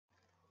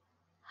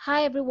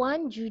Hi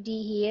everyone,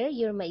 Judy here,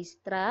 your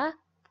Maestra.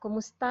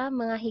 Kumusta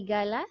mga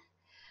higala?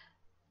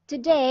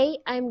 Today,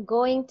 I'm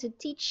going to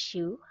teach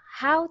you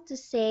how to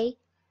say,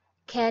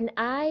 can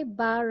I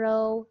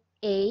borrow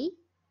a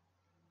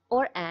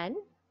or an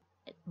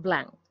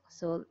blank.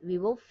 So, we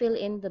will fill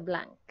in the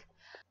blank.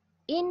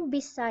 In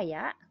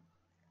Bisaya,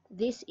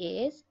 this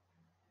is,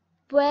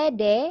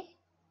 pwede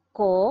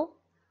ko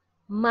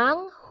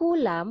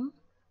manghulam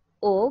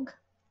og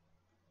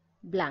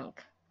blank.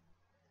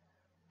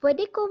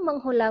 Pwede ko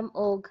manghulam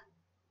og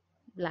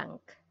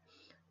blank.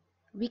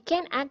 We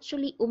can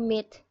actually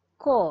omit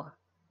ko,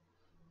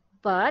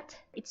 but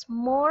it's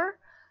more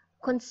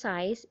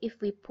concise if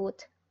we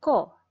put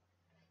ko.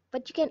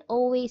 But you can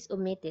always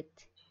omit it.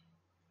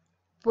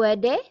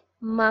 Pwede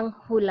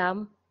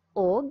manghulam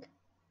og,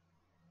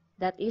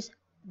 that is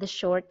the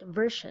short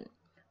version.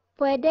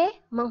 Pwede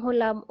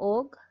manghulam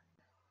og.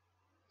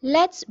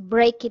 Let's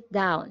break it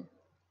down.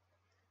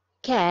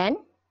 Can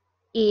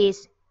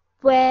is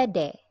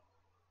pwede.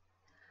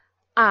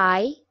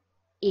 I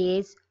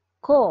is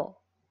ko.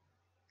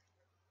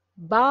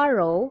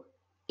 Borrow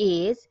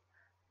is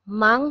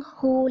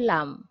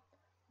manghulam.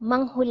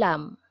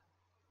 Manghulam.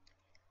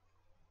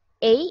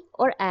 A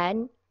or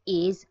an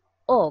is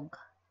og.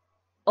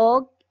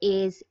 Og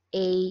is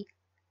a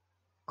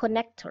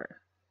connector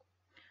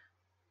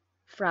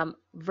from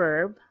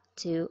verb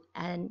to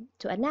a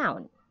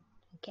noun.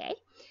 Okay?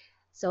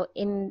 So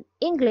in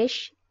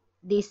English,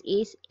 this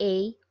is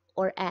a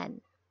or an.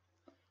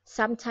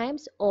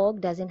 Sometimes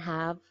og doesn't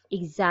have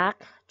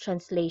exact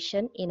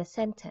translation in a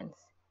sentence.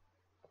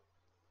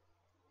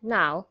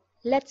 Now,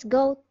 let's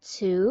go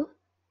to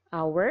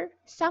our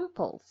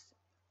samples.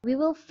 We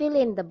will fill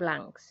in the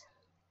blanks.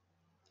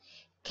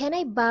 Can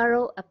I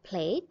borrow a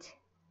plate?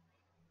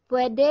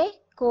 Pwede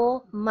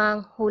ko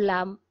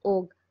manghulam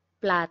og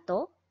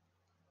plato?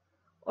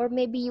 Or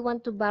maybe you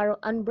want to borrow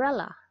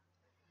umbrella.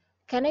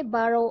 Can I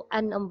borrow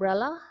an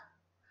umbrella?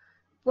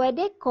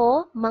 Pwede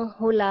ko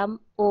manghulam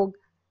og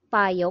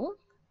payong?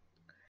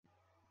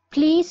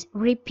 Please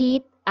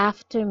repeat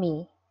after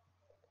me.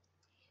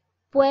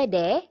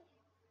 Pwede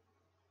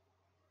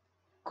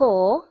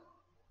ko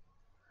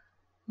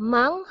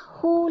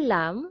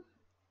manghulam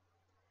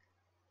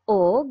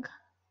og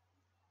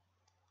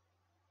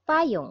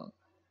payong.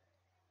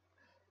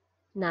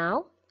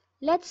 Now,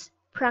 let's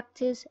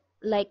practice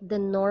like the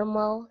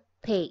normal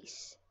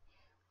pace.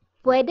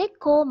 Pwede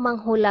ko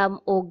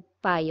manghulam og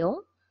payong?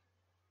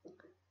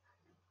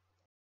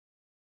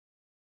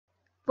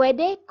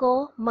 Pwede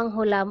ko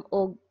manghulam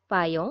og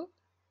payong?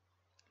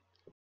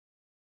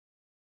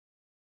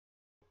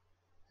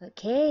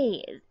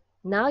 Okay,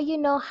 now you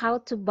know how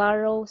to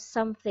borrow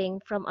something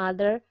from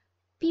other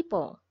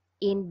people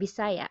in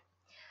Bisaya.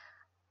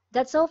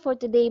 That's all for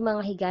today,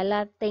 mga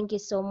higala. Thank you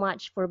so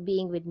much for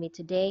being with me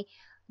today.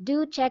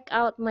 Do check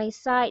out my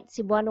site,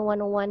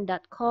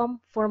 Cebuano101.com,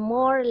 for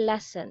more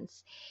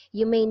lessons.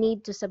 You may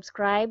need to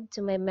subscribe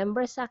to my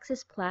Members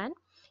Access Plan.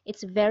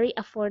 It's very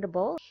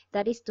affordable.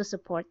 That is to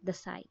support the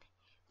site.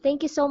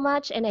 Thank you so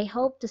much, and I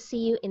hope to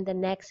see you in the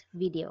next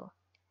video.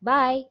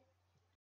 Bye!